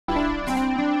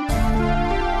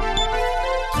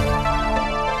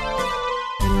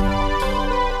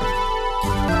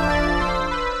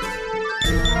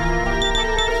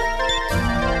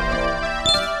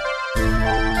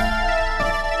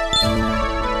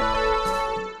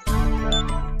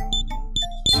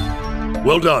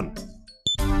Well done.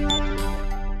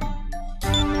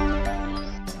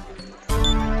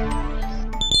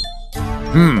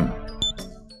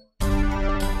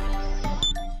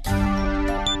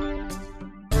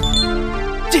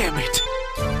 Damn it!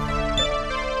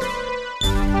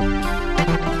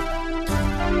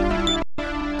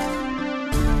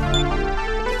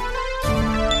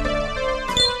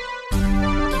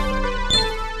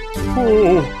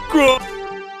 Oh, God.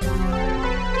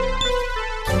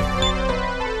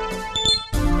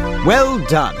 Well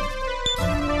done.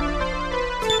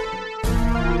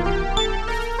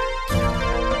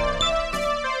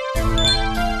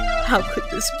 How could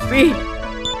this be?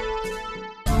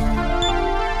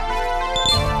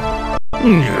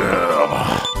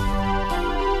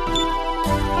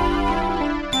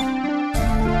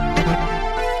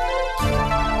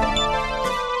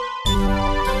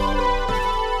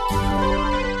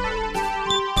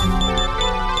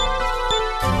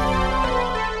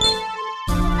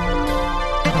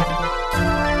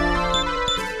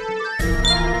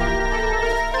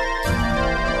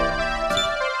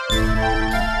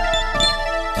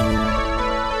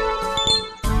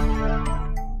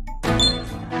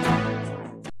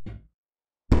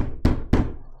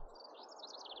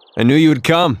 I knew you would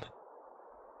come.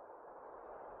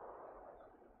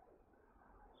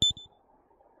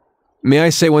 May I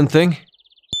say one thing?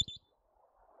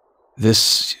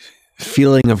 This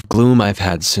feeling of gloom I've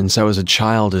had since I was a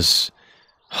child is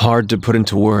hard to put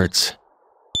into words.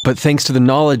 But thanks to the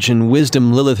knowledge and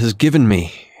wisdom Lilith has given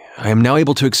me, I am now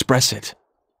able to express it.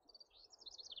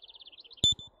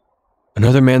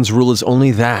 Another man's rule is only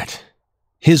that.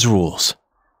 His rules.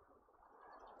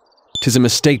 'Tis a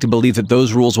mistake to believe that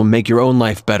those rules will make your own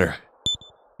life better.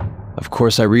 Of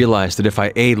course, I realize that if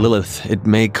I aid Lilith, it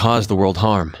may cause the world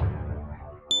harm.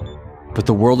 But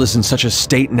the world is in such a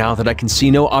state now that I can see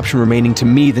no option remaining to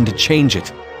me than to change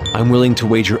it. I'm willing to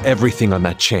wager everything on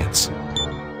that chance.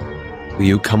 Will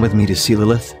you come with me to see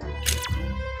Lilith?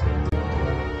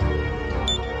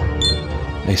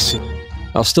 I see.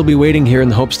 I'll still be waiting here in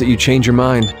the hopes that you change your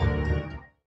mind.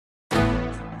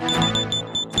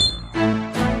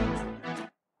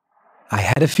 I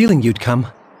had a feeling you'd come.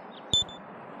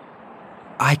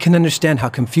 I can understand how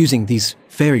confusing these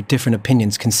very different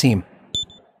opinions can seem.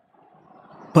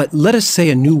 But let us say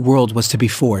a new world was to be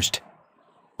forged.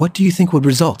 What do you think would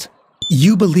result?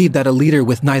 You believe that a leader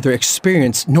with neither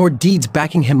experience nor deeds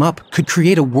backing him up could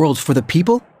create a world for the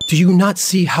people? Do you not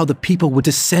see how the people would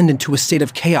descend into a state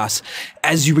of chaos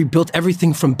as you rebuilt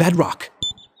everything from bedrock?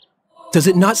 Does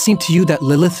it not seem to you that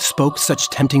Lilith spoke such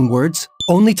tempting words,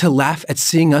 only to laugh at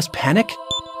seeing us panic?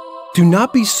 Do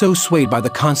not be so swayed by the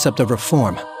concept of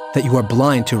reform that you are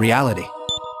blind to reality.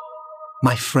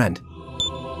 My friend,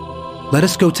 let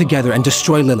us go together and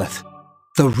destroy Lilith,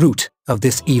 the root of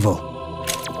this evil.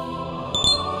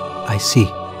 I see.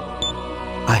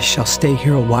 I shall stay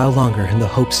here a while longer in the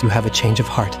hopes you have a change of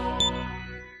heart.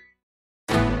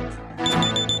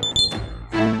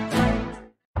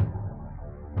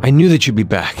 I knew that you'd be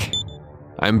back.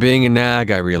 I'm being a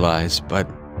nag, I realize, but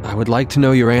I would like to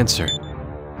know your answer.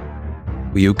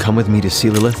 Will you come with me to see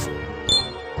Lilith?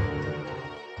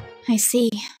 I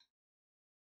see.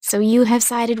 So you have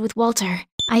sided with Walter.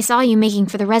 I saw you making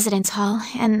for the residence hall,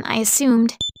 and I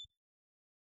assumed.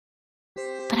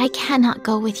 But I cannot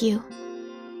go with you.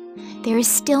 There is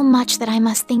still much that I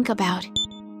must think about.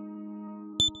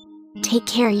 Take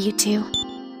care, you two.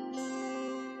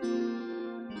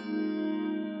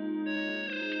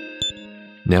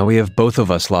 Now we have both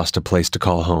of us lost a place to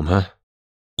call home, huh?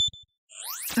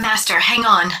 Master, hang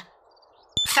on.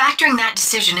 Factoring that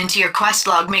decision into your quest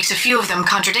log makes a few of them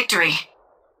contradictory.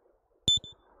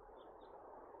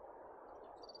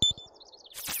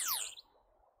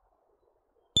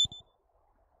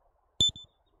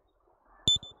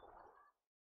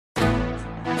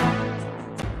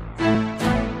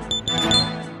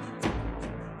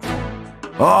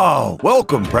 Oh,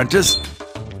 welcome, Prentice.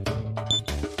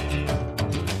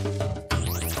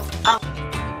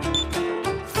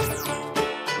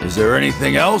 Is there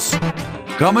anything else?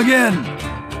 Come again.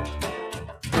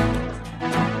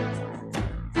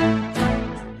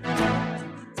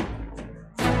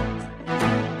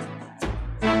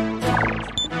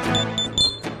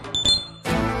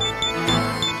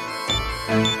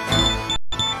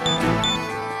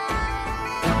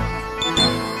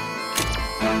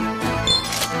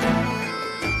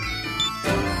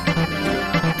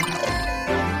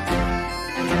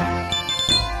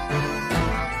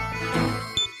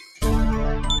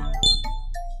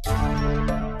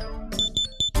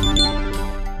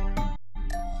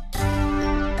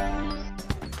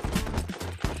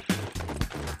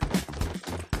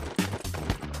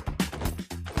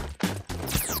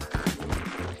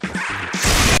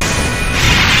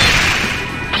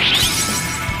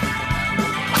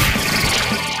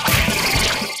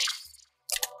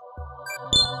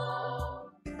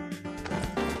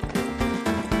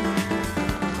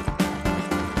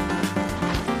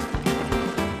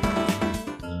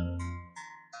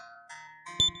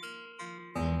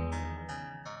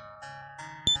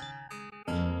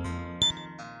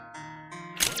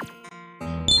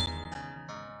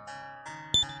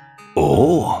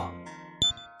 Oh.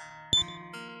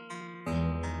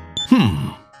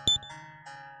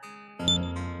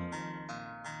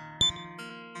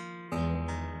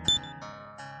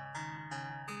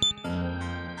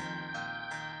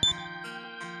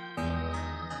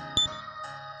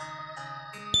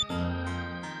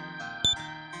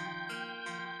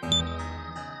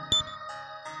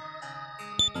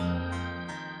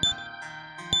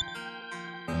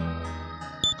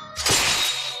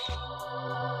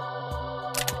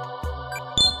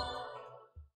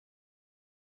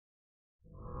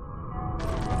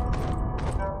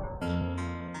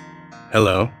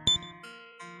 Hello?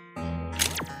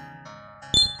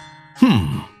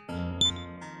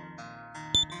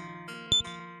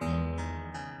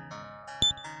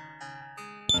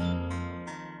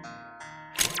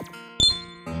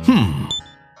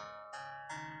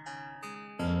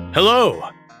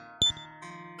 Hello?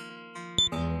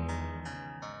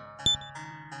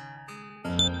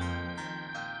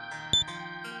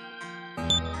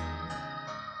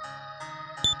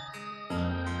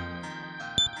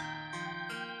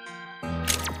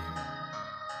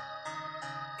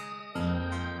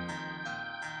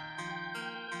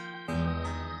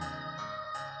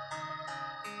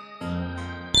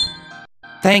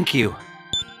 Thank you.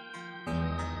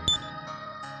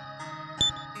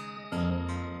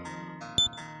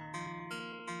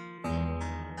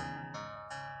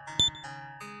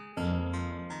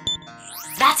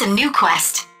 That's a new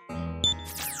quest.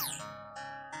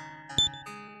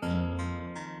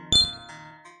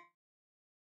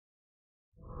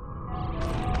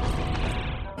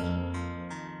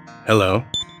 Hello?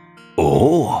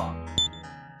 Oh.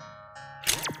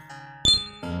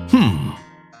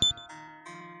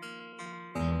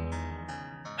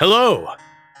 Hello?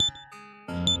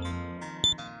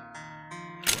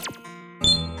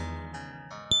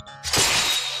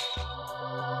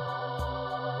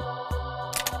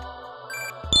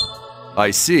 I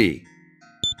see.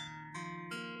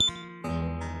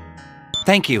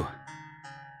 Thank you.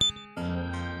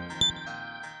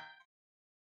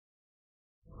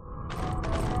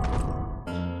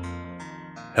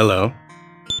 Hello?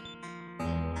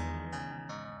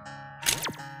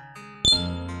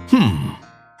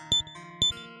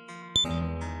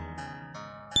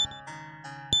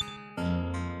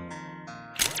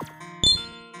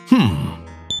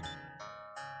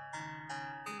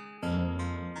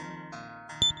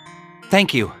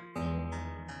 Thank you.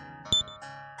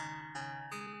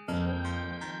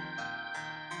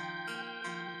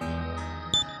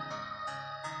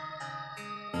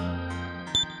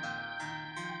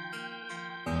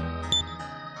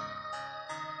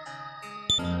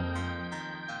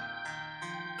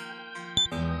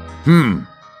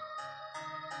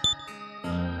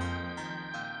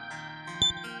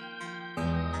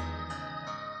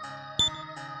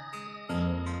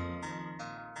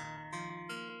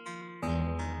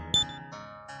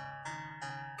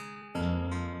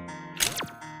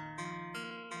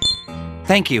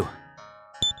 Thank you.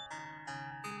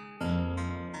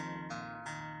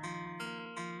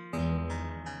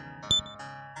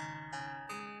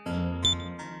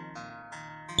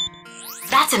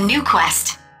 That's a new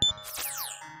quest.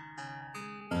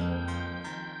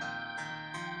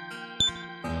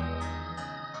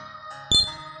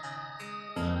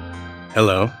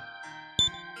 Hello?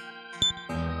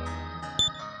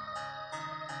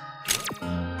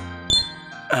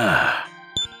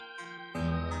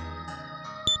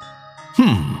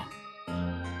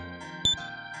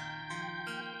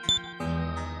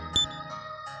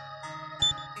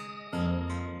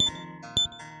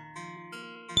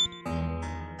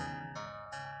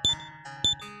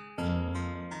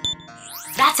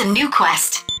 That's a new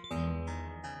quest.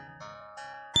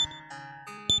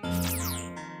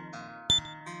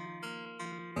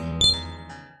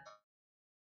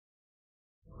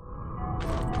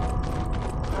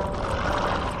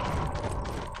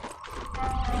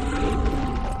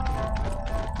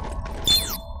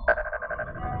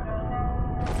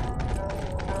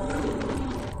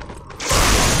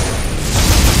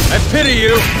 I pity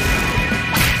you!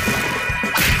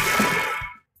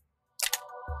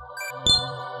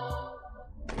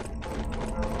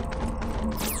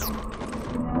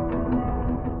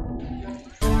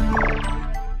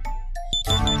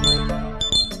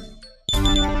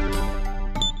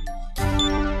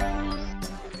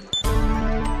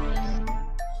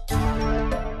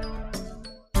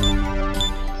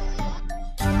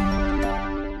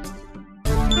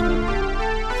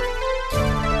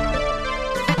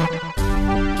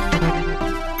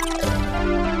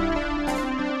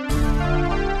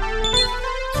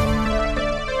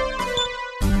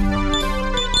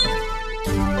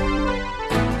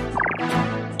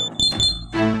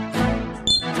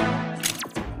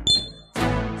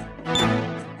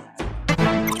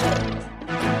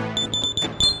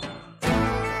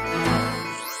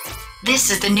 This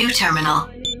is the new terminal.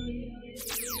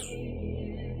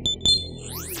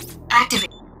 Activate.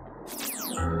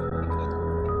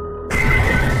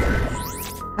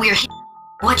 We're here.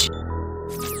 What?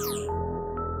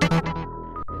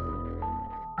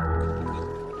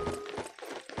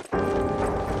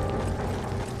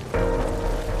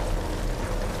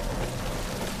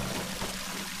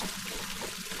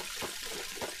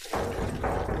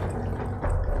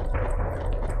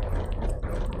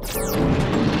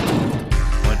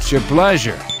 What's your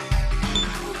pleasure?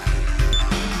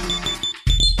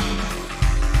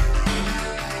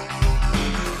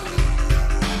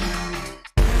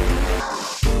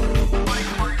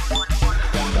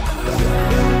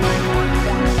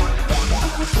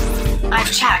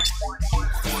 I've checked.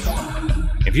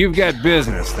 If you've got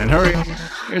business, then hurry.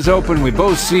 Here's hoping we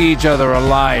both see each other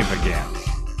alive again.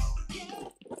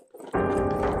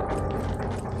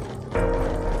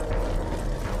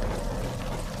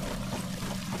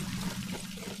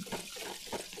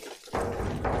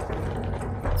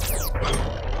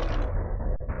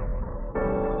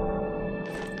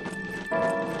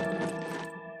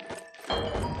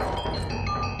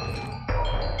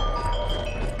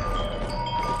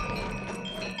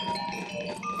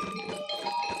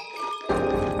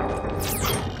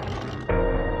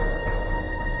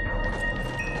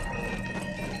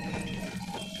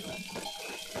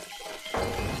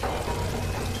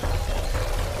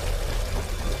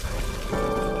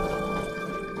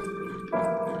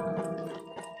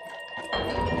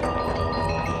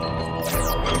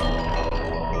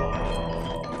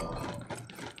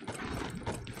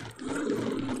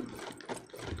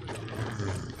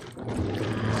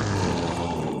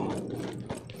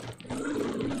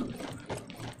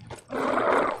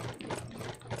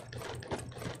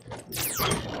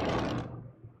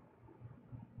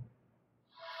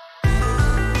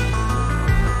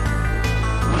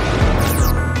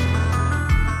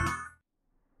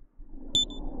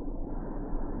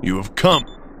 You have come.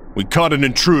 We caught an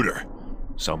intruder.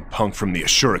 Some punk from the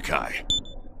Ashurikai.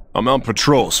 I'm on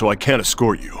patrol, so I can't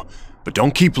escort you. But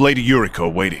don't keep Lady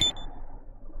Yuriko waiting.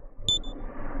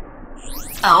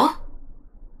 Oh?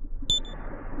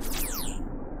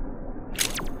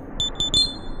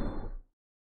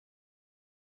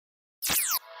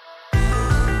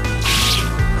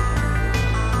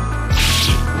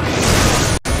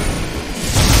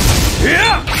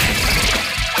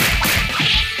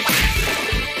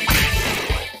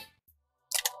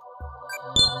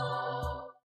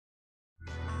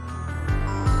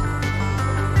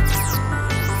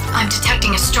 I'm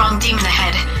detecting a strong demon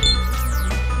ahead.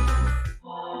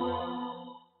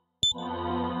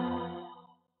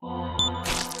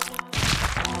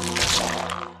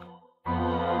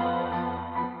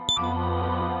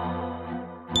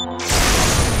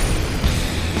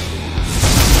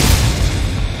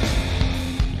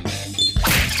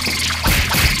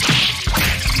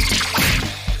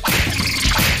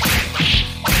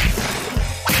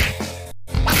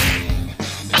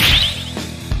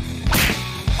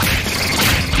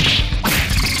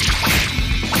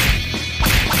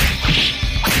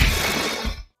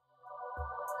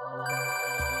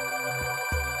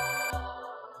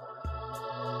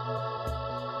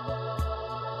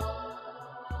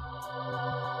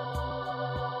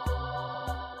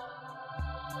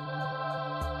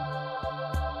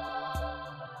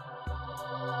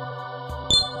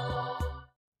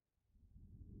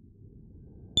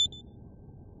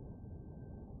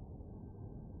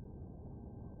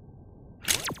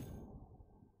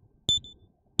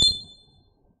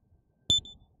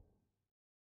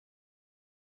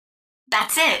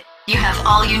 That's it. You have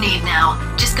all you need now.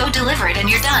 Just go deliver it and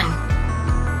you're done.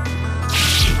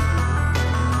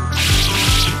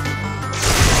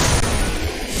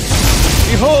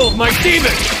 Behold my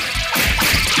demon!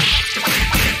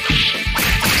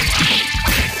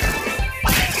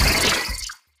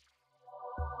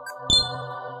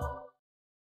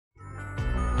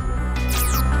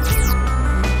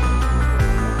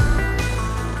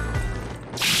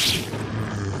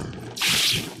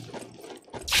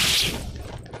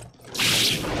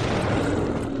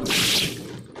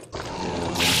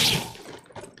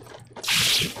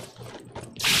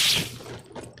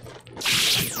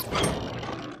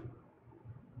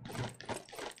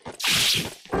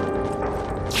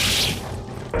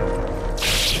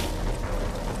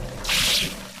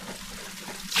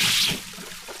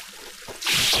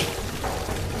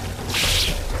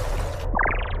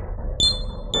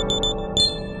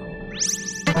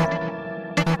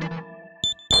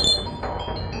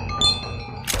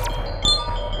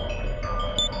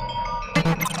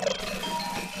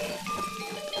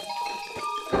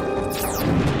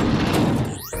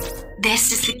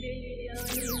 This is the...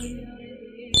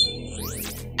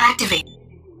 Activate.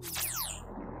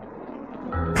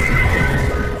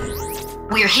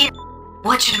 We're here.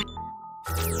 What should we...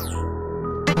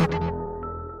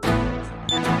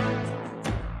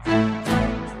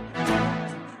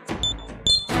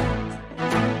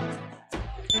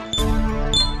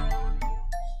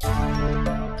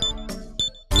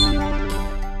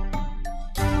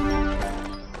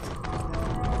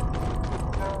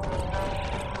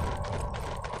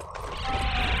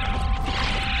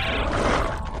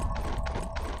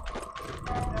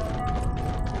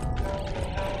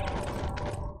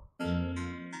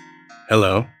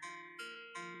 Hello?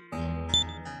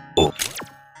 Oh.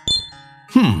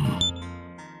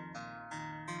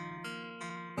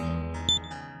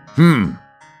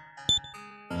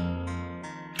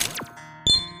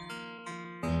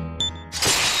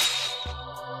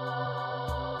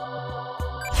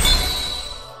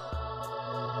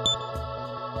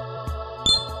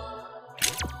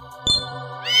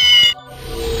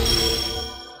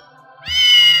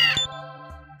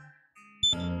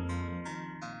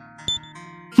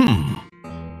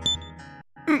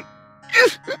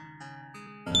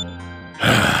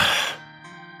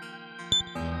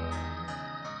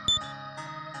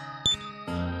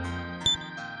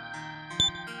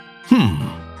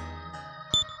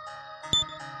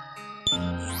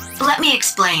 Let me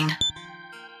explain.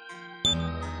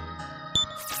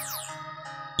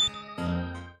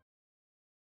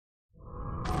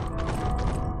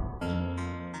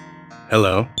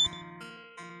 Hello?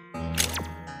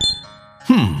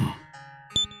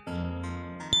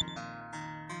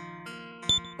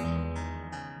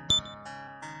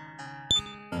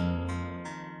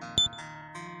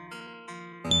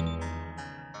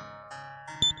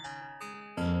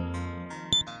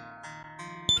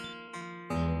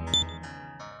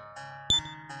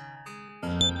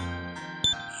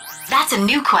 That's a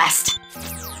new quest.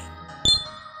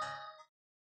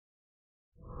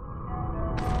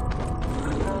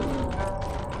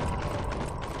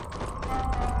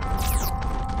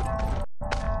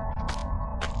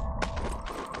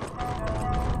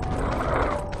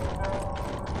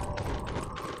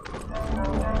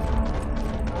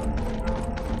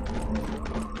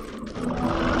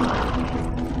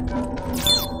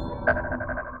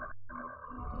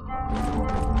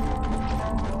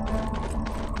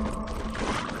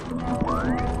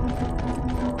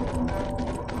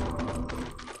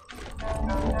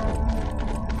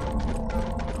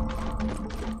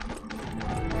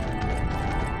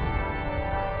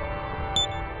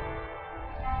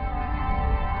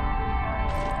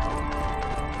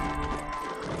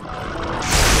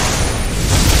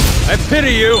 I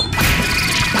pity you!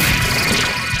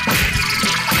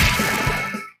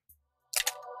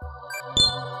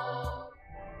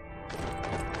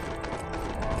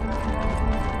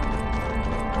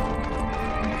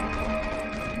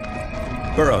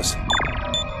 Burroughs.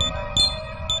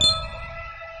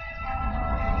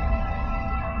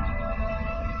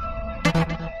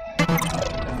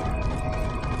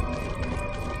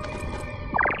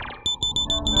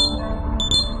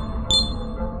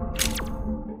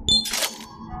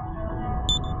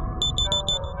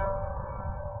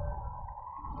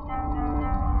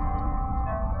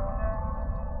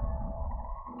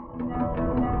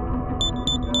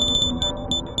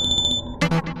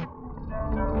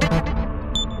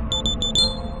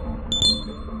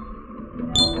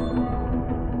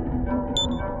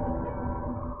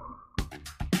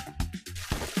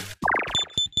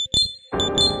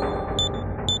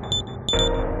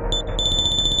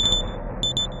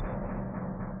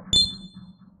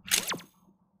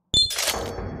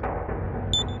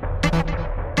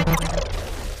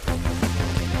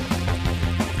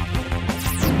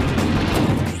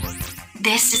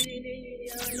 This is...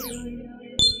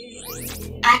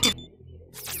 Active...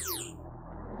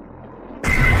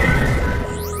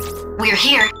 We're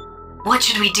here. What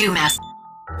should we do, Master?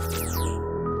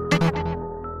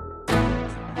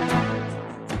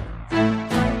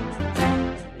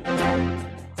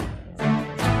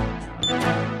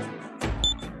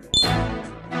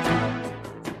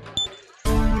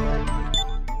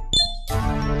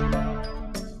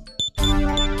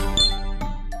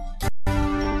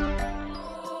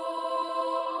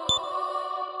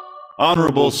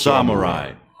 Honorable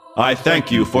Samurai, I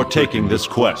thank you for taking this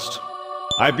quest.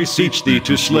 I beseech thee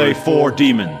to slay 4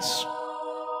 demons.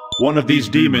 One of these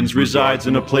demons resides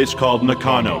in a place called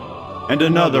Nakano, and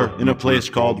another in a place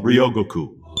called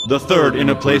Ryogoku, the third in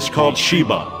a place called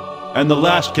Shiba, and the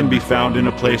last can be found in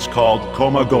a place called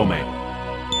Komagome.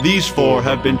 These 4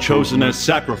 have been chosen as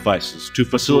sacrifices to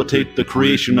facilitate the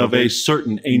creation of a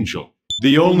certain angel.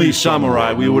 The only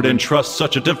samurai we would entrust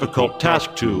such a difficult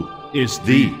task to is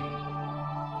thee.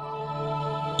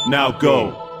 Now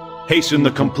go, hasten the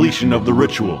completion of the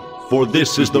ritual, for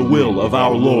this is the will of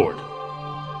our Lord.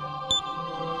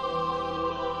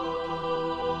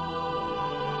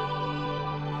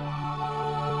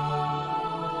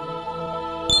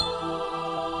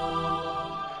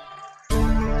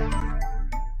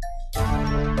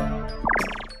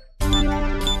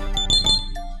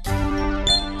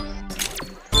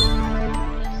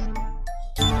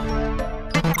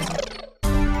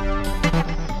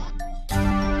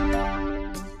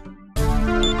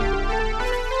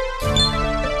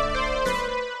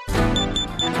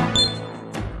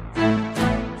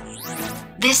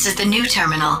 This is the new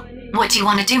terminal. What do you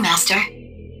want to do, Master?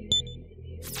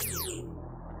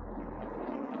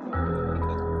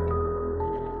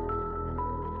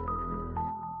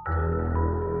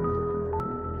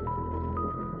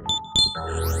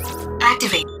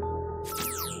 Activate.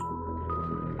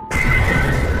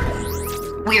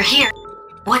 We're here.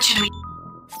 What should we...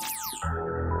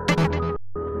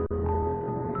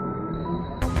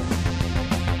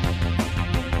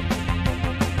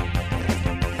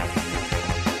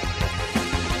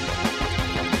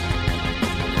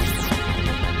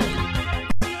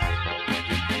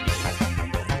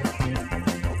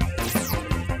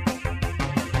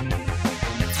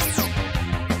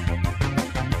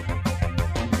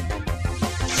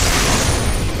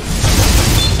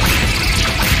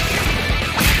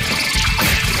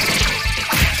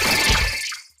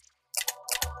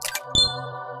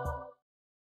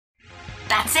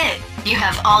 That's it. You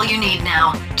have all you need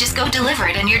now. Just go deliver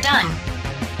it and you're done.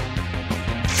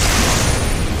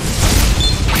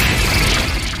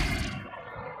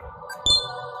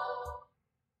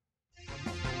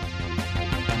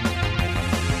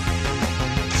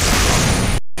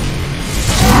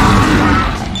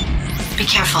 Be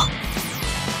careful.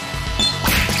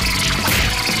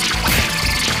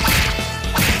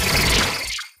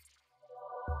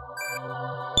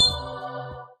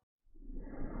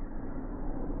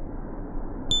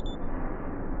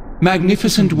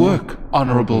 Magnificent work,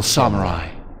 Honorable Samurai.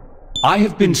 I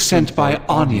have been sent by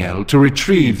Aniel to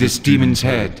retrieve this demon's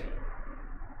head.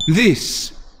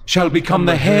 This shall become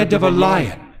the head of a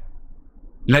lion.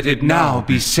 Let it now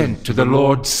be sent to the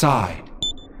Lord's side.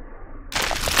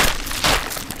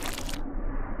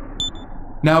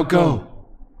 Now go.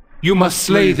 You must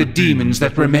slay the demons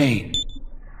that remain.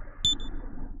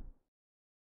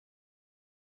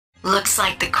 Looks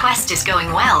like the quest is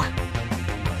going well.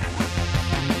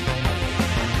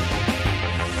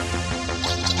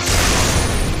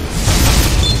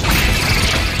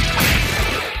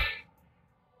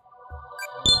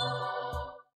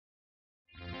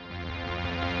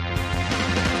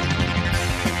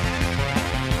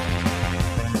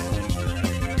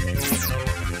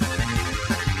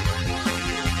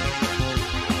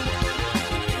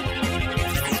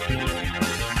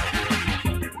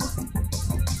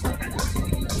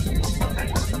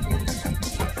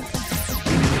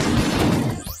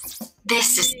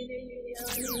 This is...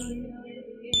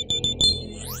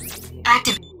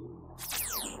 active.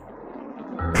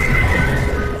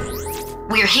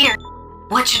 We're here.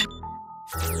 What should...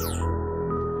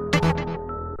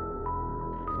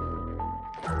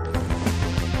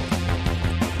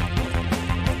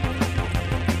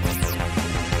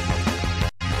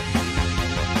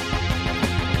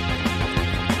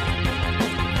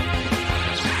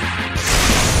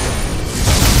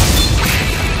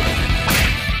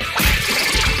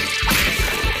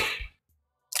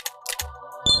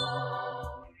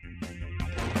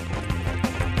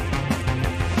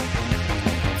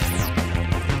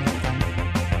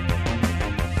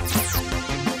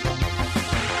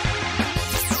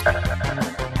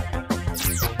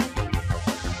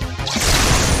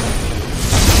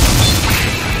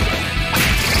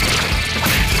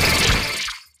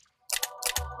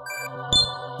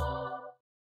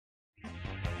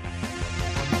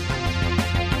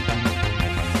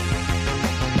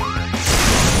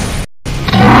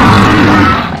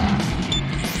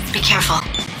 Be careful.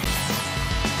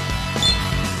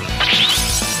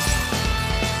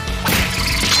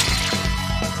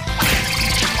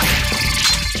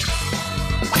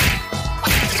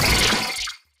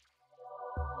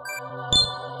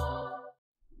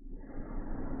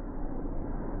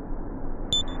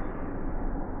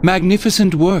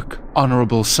 Magnificent work,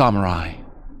 Honorable Samurai.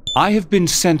 I have been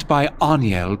sent by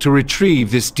Aniel to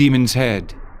retrieve this demon's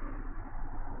head.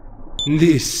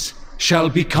 This shall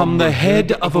become the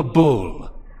head of a bull.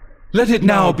 Let it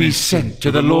now be sent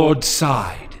to the Lord's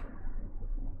side.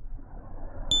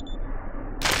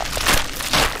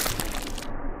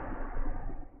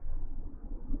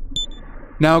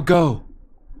 Now go.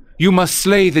 You must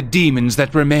slay the demons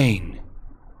that remain.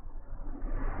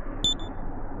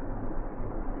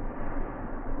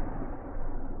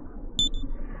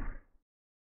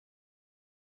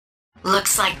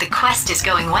 Looks like the quest is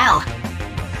going well.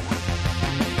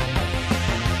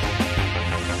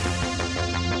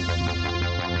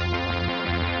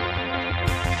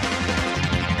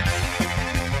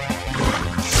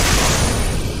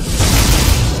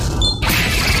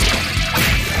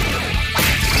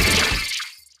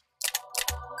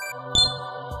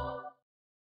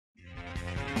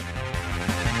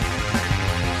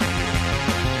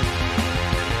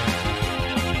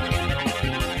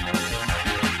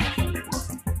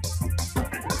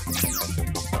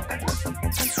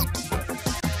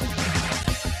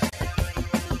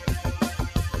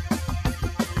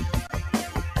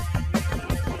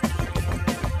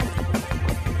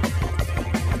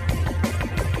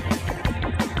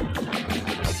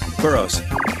 Burrows.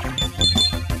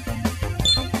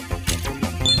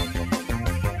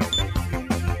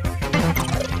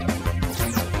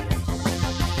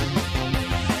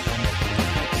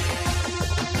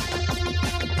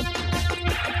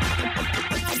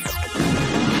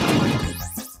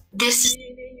 This...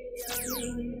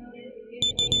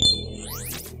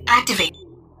 Activate.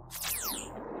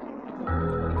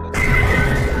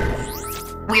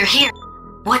 We're here.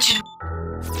 What should...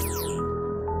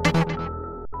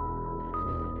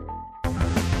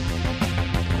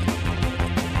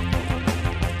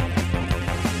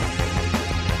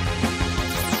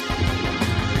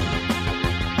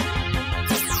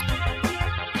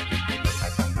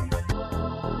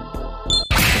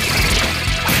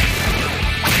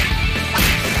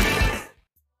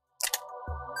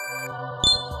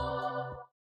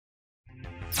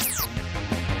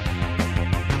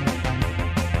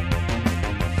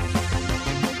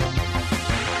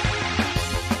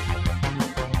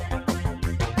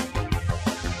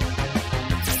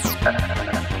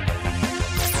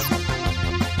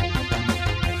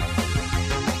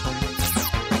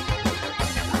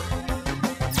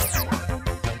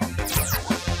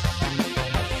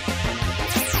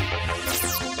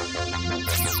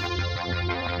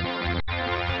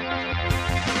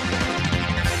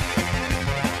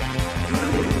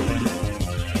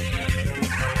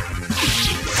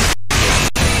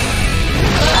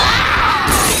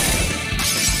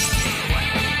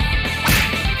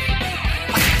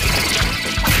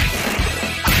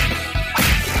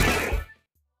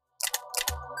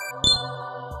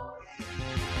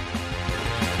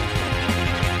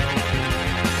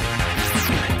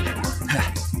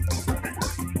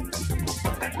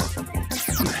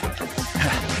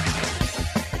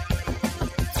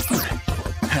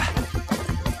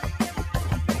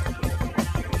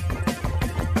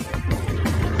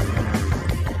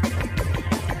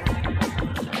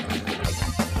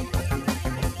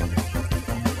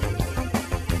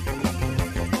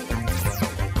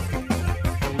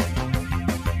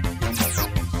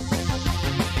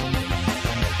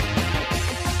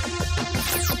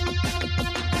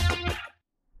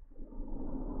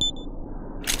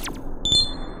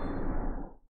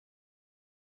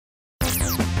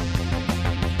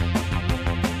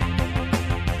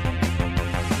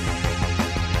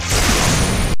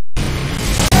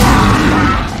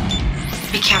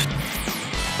 Be careful.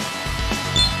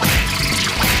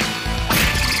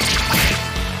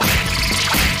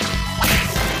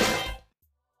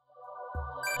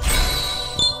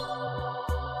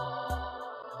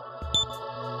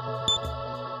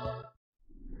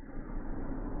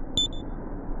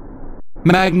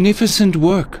 Magnificent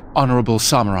work, Honorable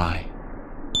Samurai.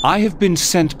 I have been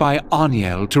sent by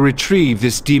Aniel to retrieve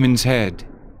this demon's head.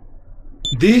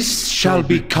 This shall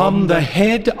become the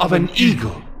head of an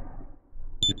eagle.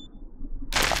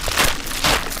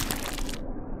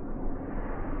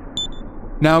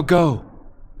 Now go.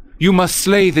 You must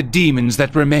slay the demons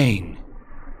that remain.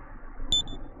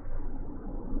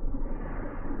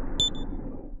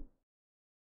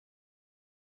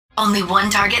 Only one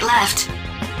target left.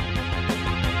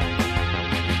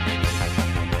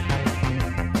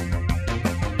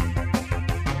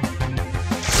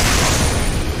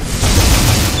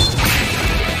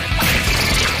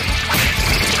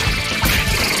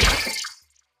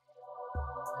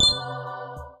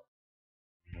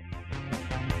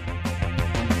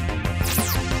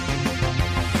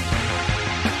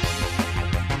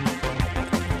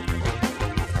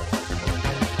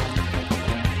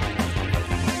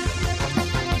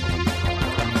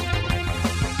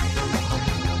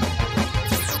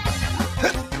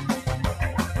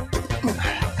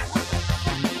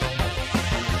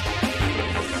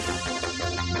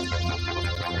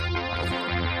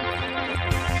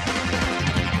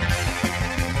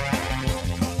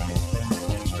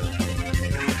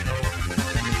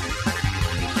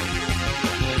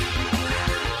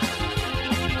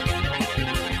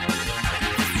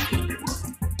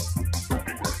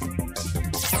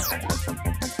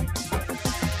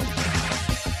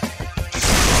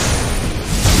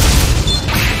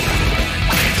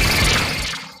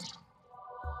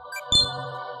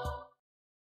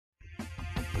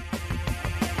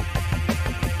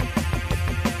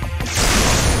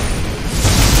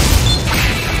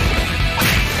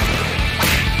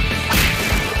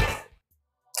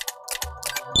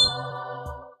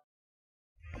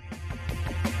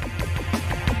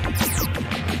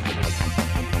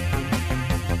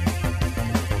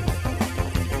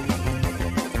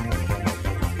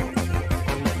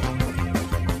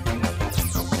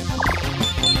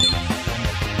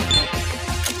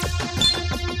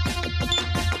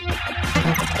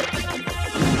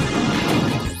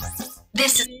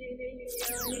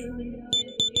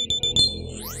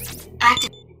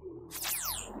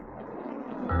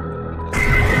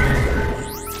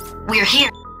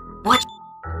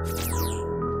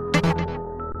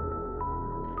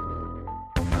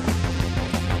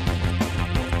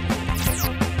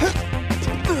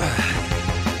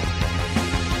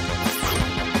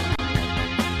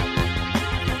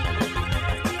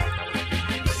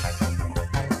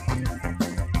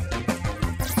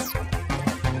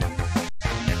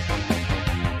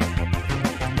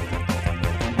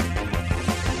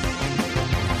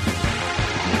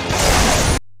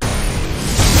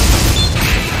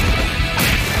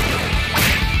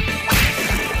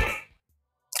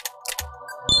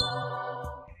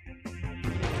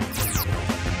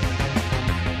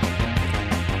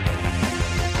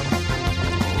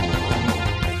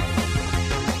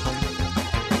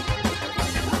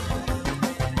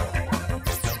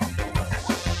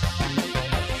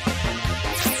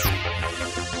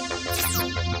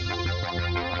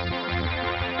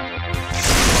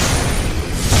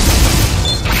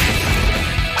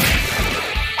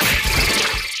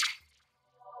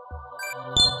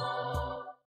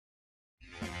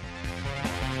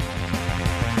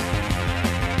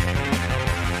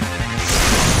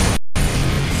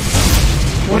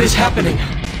 What is happening?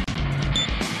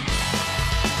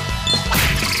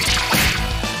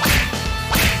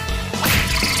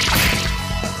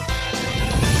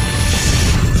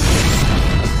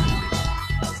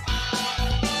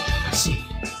 I see.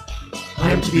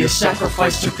 I am to be a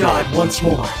sacrifice to God once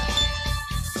more.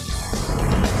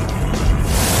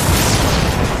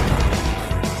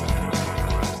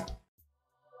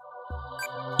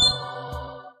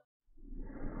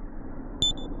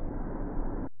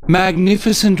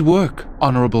 Magnificent work,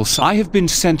 Honorable Son. I have been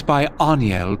sent by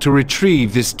Aniel to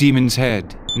retrieve this demon's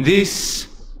head. This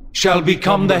shall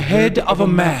become the head of a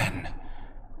man.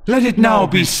 Let it now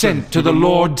be sent to the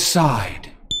Lord's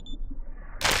side.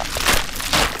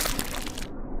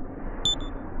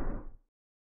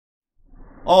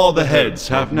 All the heads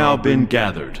have now been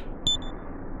gathered.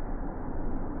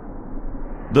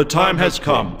 The time has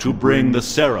come to bring the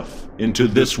Seraph into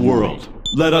this world.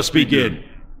 Let us begin.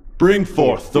 Bring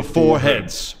forth the 4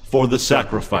 heads for the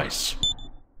sacrifice.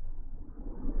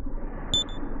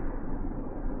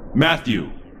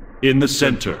 Matthew, in the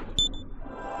center.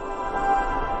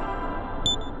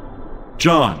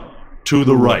 John, to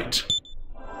the right.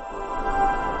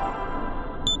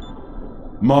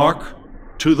 Mark,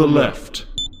 to the left.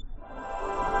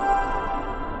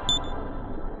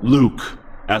 Luke,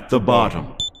 at the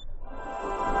bottom.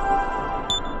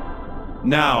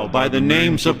 Now, by the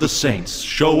names of the saints,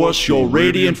 show us your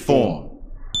radiant form,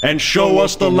 and show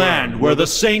us the land where the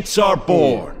saints are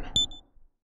born.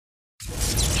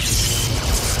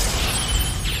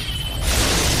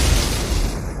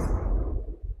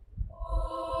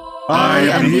 I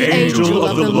am the angel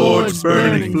of the Lord's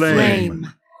burning flame.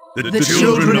 The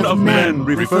children of men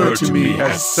refer to me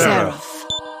as Seraph.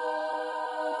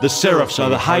 The Seraphs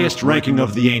are the highest ranking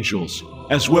of the angels,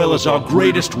 as well as our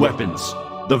greatest weapons,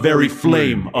 the very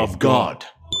flame of God.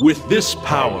 With this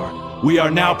power, we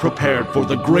are now prepared for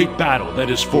the great battle that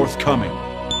is forthcoming.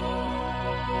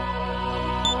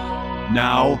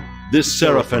 Now, this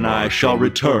Seraph and I shall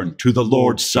return to the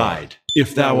Lord's side.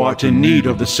 If thou art in need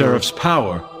of the Seraph's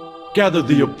power, gather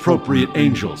the appropriate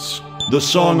angels. The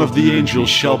song of the angels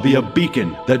shall be a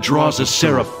beacon that draws a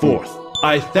Seraph forth.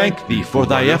 I thank thee for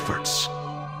thy efforts.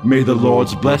 May the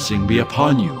Lord's blessing be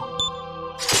upon you.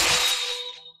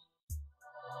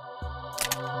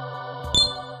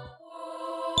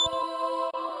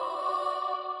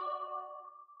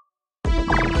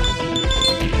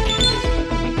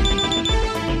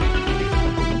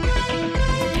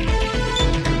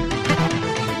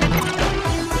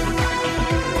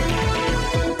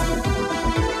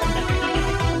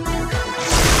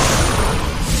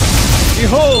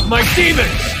 Behold my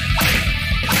demons!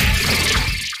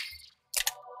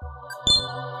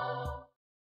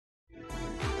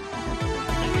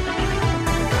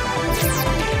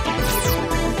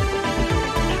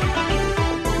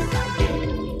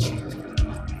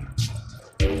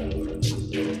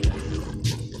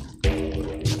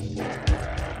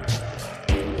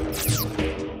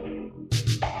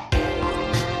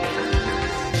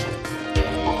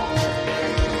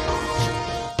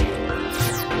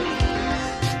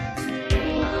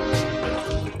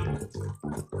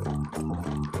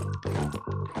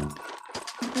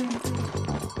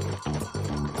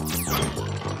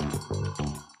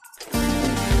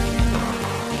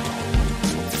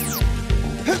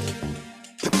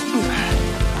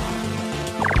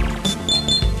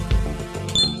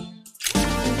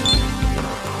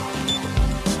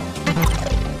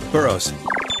 Burrows.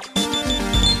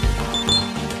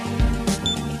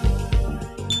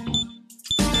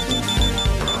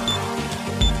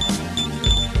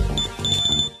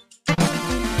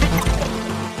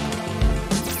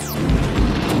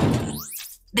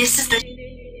 This is the...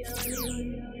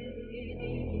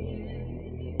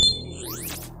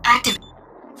 Active...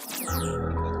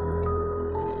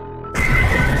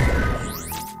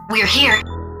 We're here.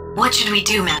 What should we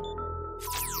do, Matt?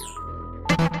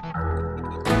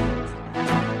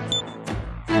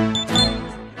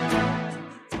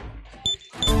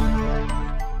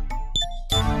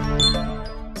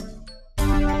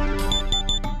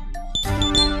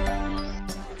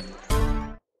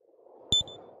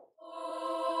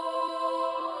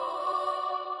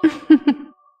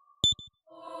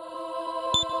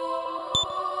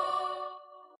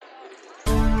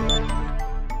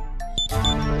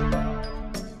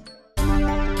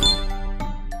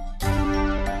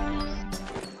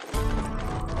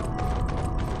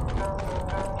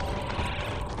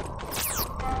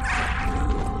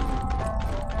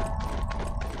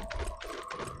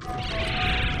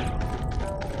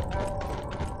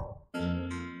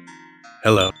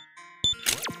 Hello.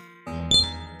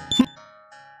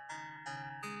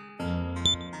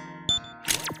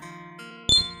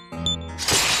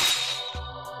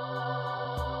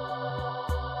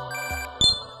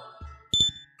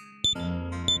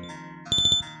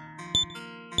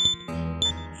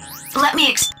 Let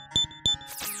me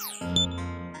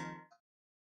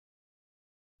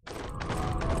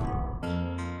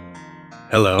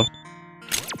Hello?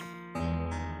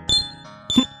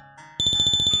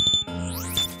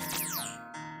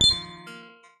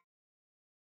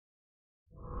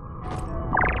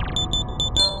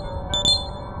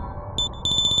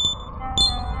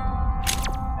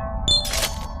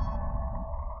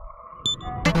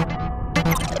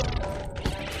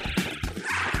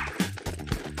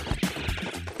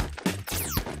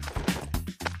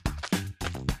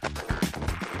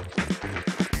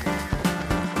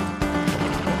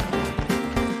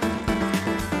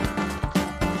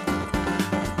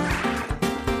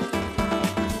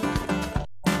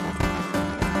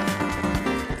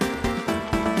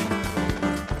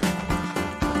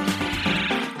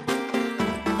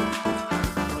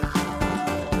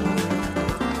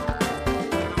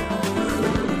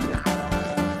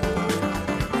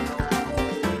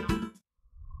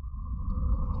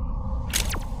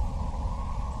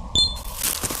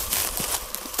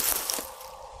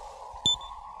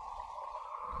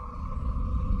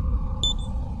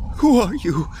 Who are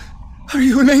you? Are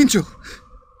you an angel?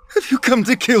 Have you come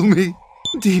to kill me?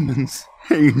 Demons,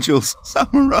 angels,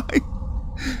 samurai.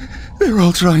 They're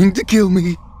all trying to kill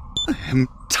me. I am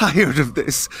tired of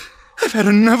this. I've had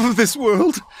enough of this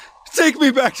world. Take me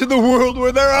back to the world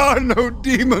where there are no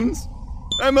demons.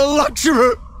 I'm a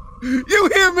lecturer. You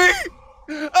hear me?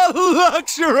 A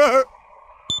lecturer!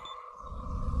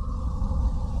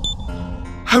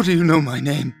 How do you know my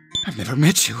name? I've never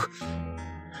met you.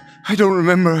 I don't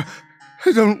remember.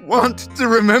 I don't want to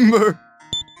remember.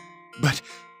 But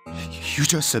you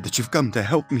just said that you've come to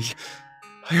help me.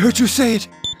 I heard you say it.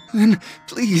 Then,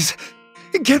 please,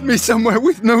 get me somewhere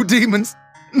with no demons.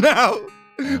 Now!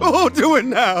 Oh, do it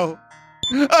now!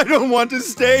 I don't want to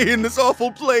stay in this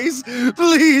awful place.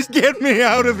 Please get me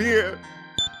out of here.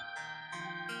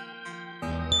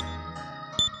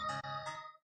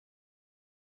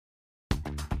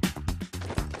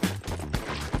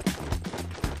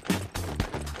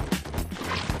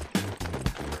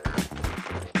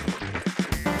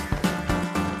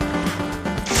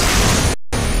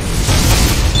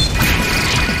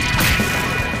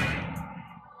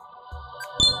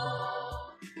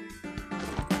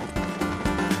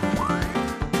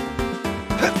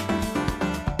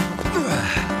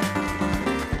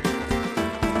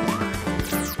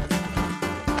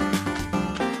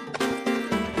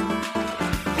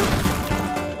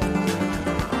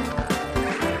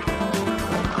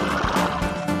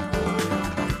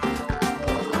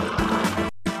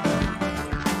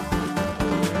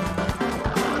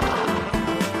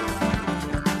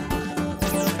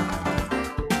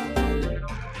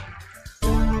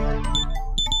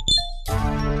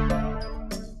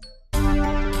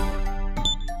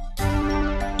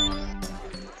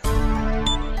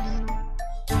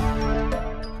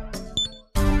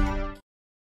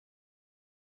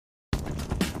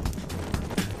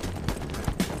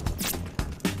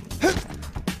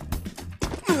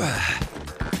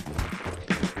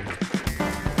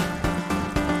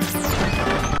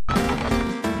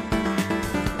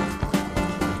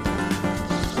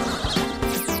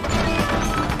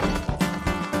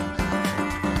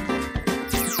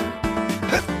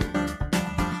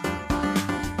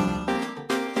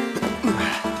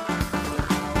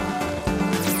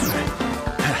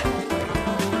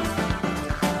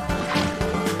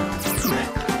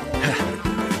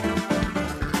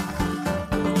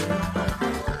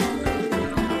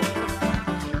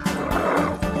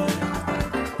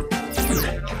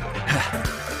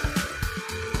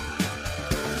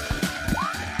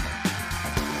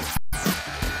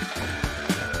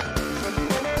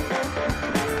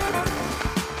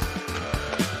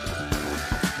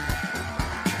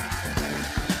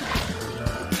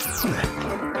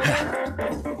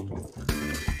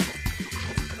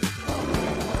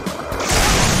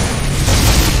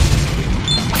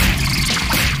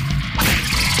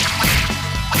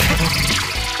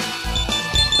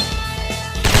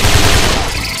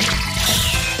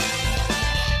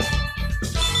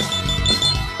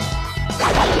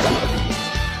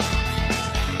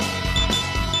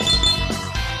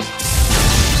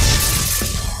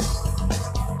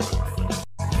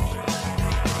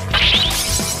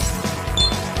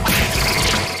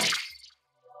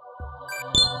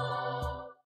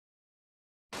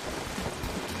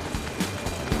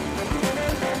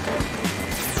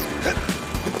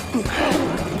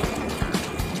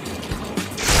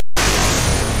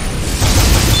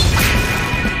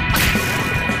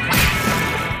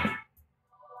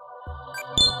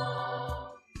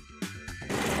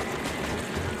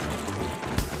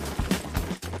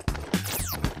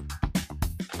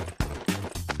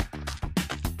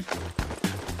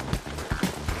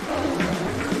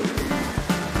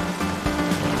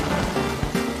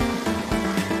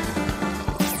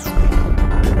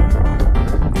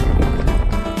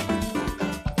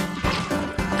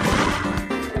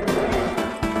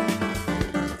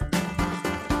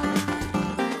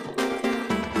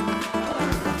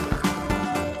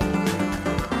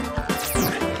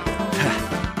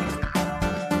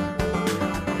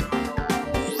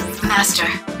 Master.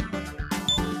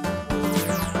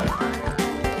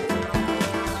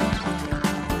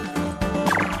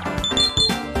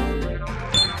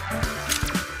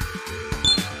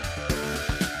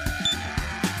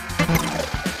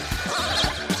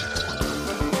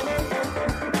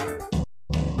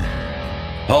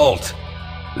 Halt!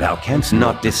 Thou canst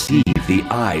not deceive the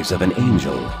eyes of an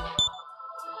angel.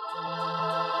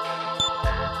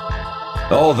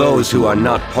 All those who are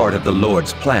not part of the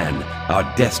Lord's plan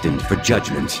are destined for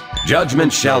judgment.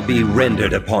 Judgment shall be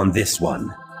rendered upon this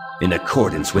one, in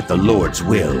accordance with the Lord's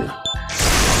will.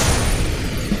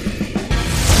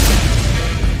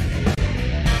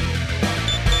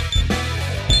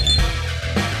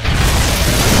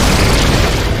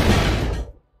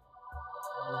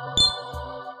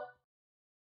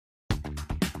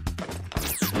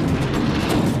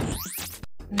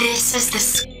 This is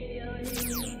the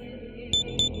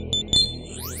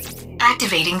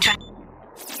activating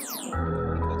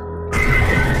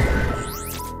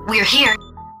We're here.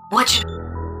 What should...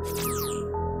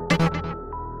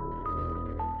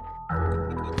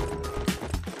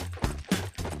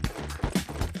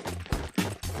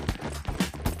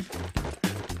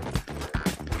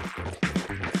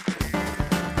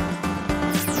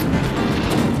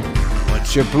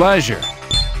 What's your pleasure?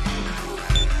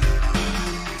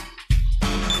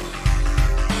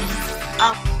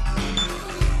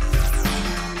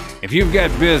 If you've got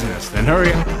business, then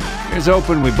hurry up. Here's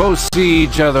hoping we both see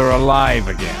each other alive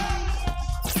again.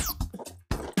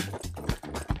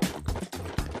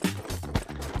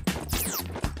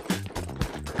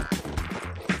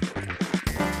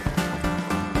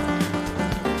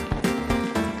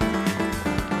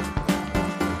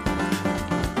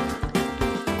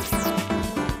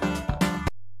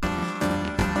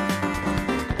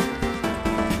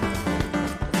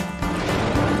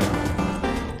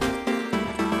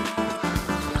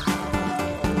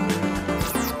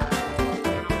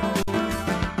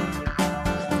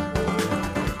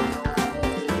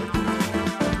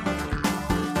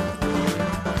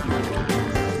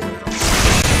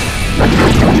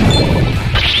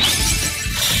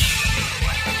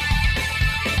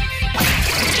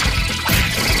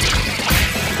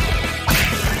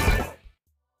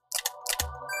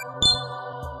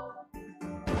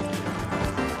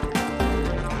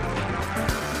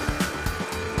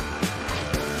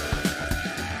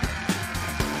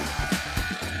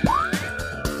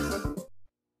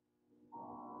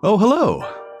 Oh, hello.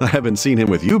 I haven't seen him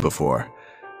with you before.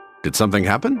 Did something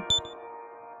happen?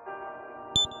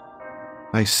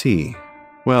 I see.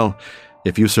 Well,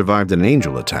 if you survived an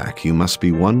angel attack, you must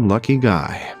be one lucky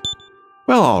guy.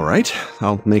 Well, all right.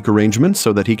 I'll make arrangements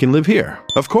so that he can live here.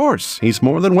 Of course, he's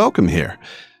more than welcome here.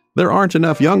 There aren't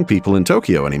enough young people in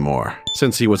Tokyo anymore.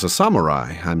 Since he was a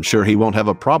samurai, I'm sure he won't have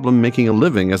a problem making a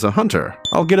living as a hunter.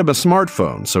 I'll get him a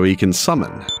smartphone so he can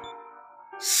summon.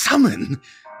 Summon?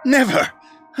 Never!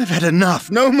 I've had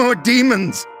enough. No more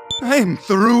demons. I'm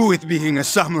through with being a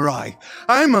samurai.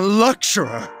 I'm a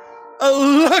lecturer. A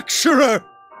lecturer!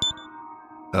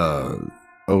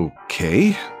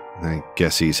 Okay. I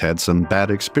guess he's had some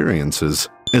bad experiences.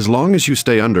 As long as you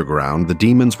stay underground, the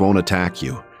demons won't attack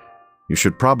you. You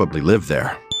should probably live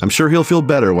there. I'm sure he'll feel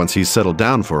better once he's settled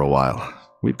down for a while.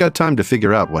 We've got time to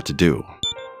figure out what to do.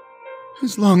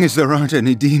 As long as there aren't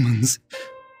any demons.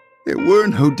 There were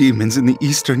no demons in the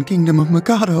Eastern Kingdom of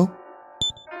Mikado.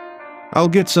 I'll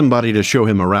get somebody to show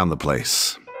him around the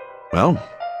place. Well,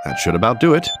 that should about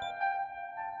do it.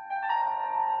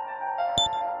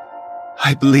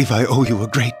 I believe I owe you a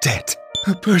great debt.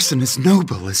 A person as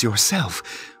noble as yourself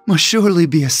must surely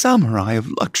be a samurai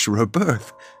of lecturer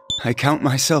birth. I count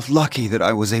myself lucky that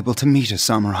I was able to meet a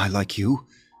samurai like you.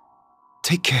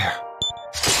 Take care.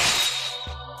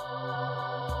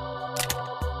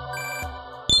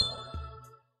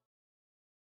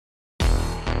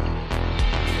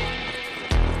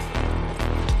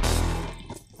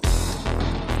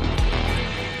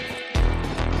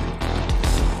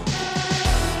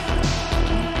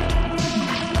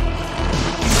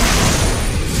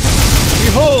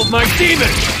 Behold my demon!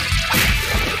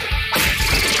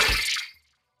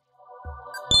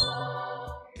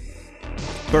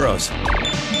 Burrows.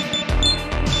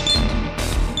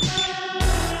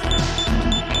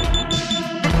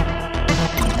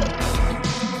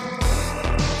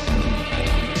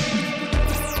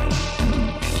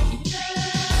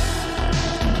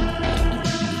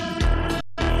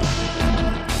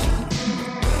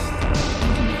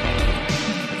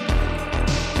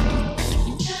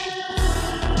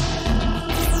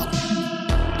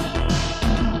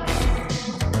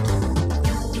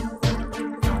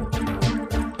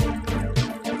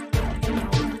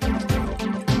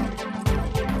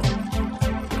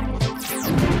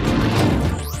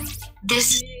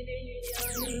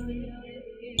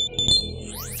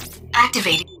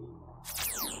 Activated.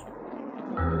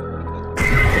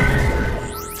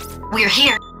 We're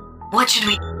here. What should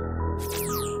we...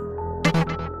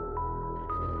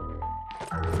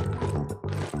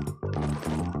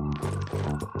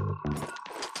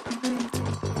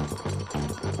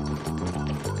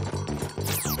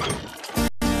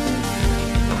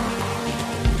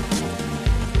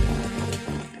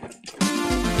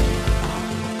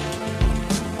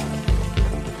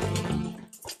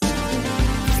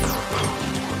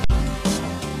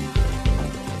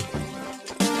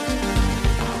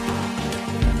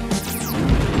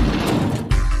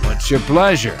 Your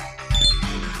pleasure.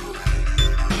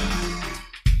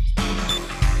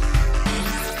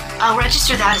 I'll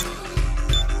register that as...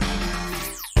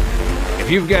 If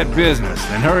you've got business,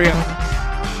 then hurry up.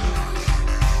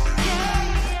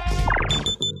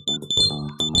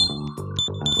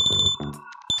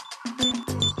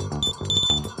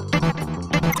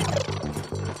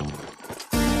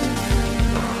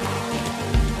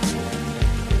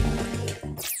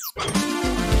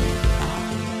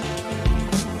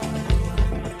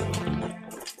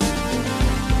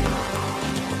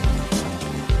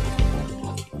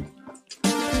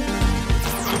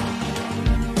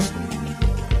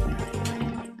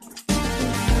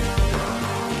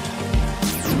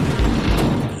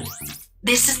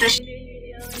 This is the...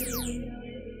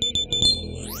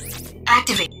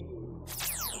 Activate.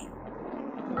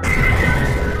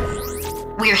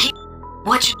 We're here.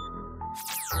 What should...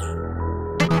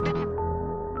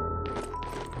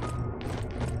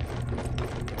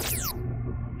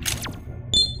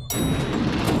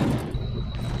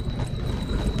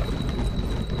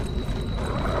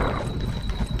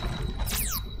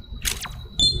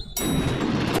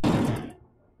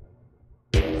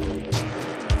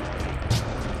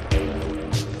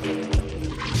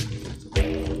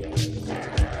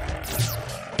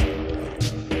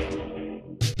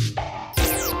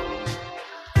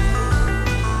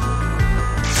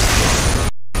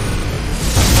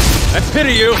 That's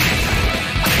pity you!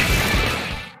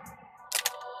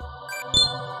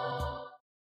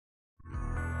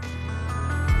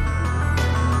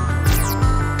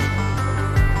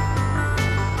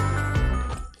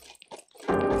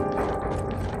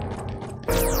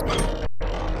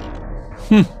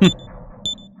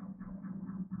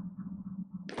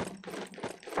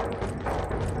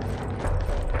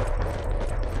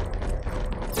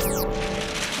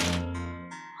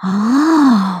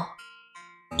 Oh.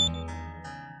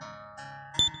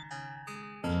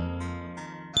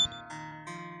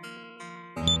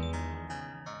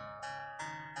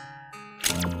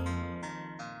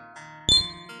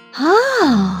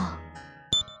 Oh.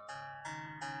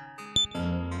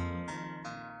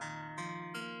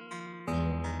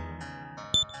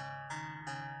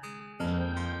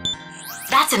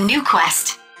 That's a new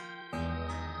quest.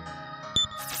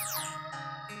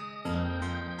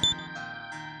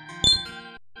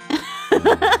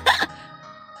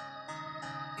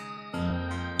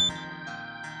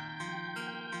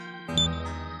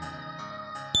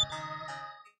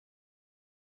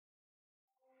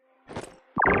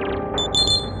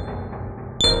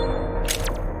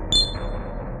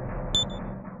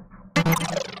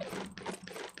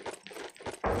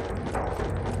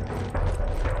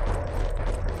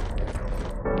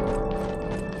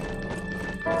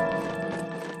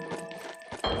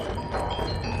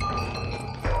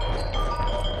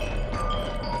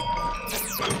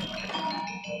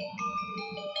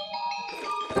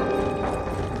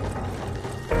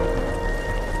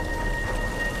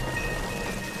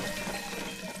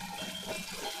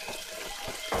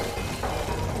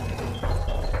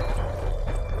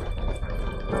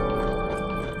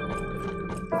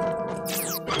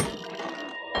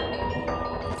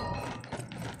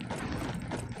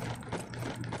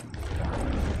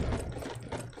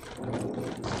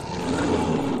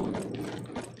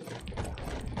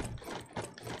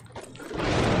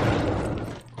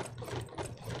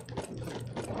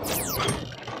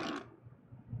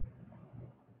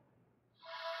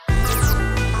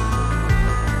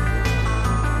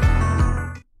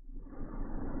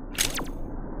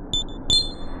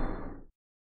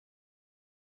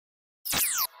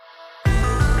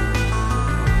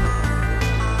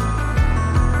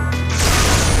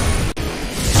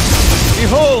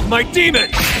 Behold my demon!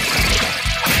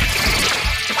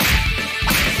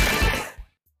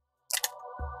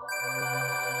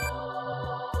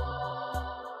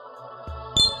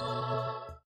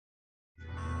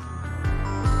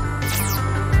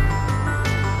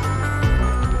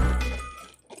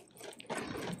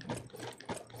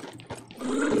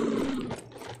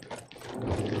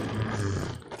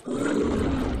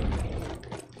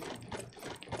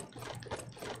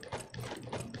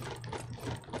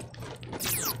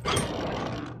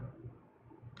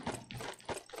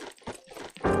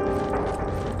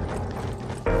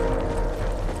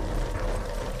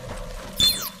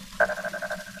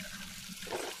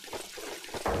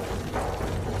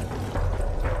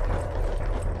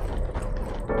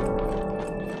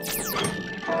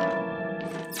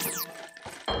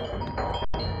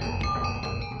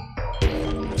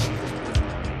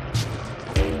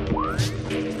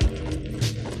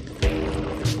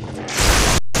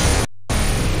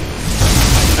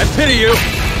 pity you!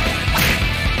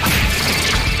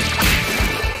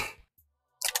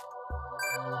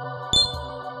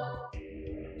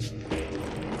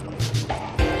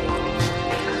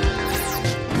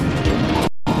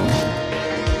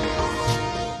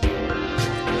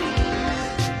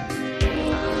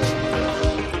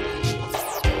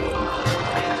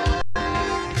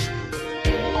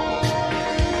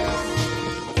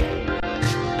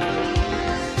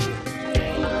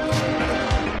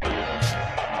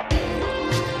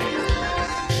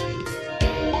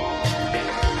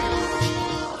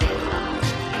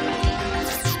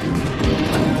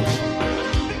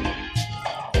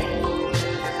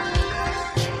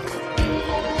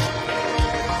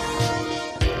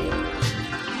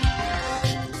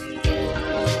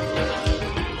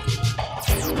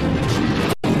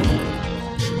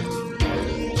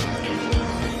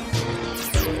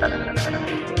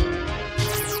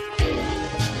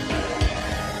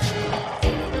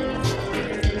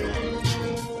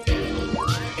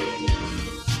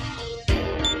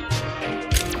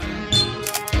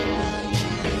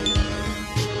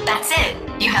 That's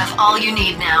it. You have all you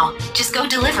need now. Just go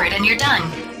deliver it and you're done.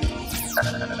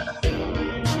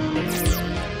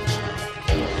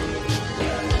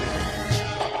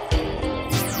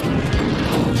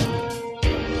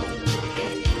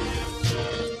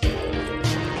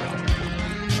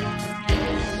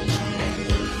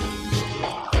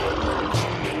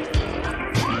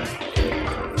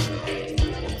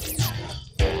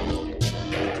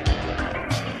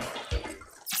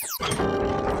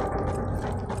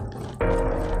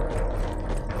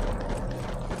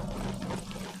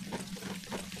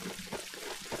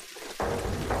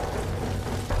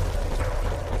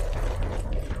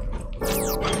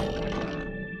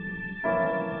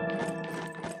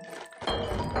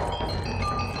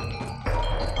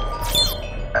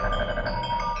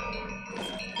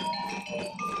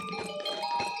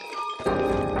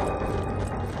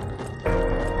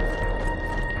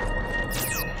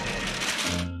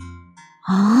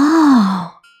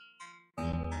 Oh.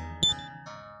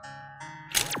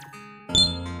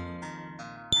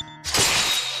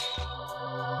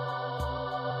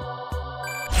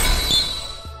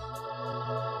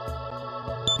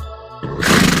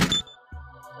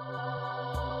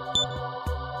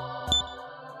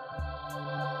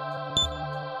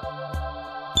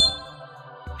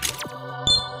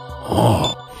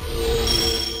 Oh.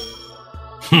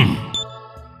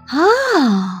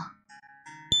 Oh.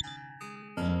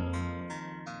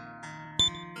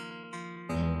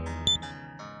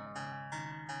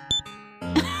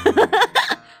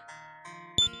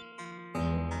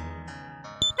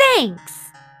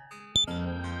 Thanks.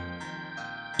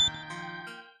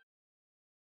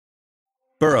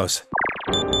 Burroughs,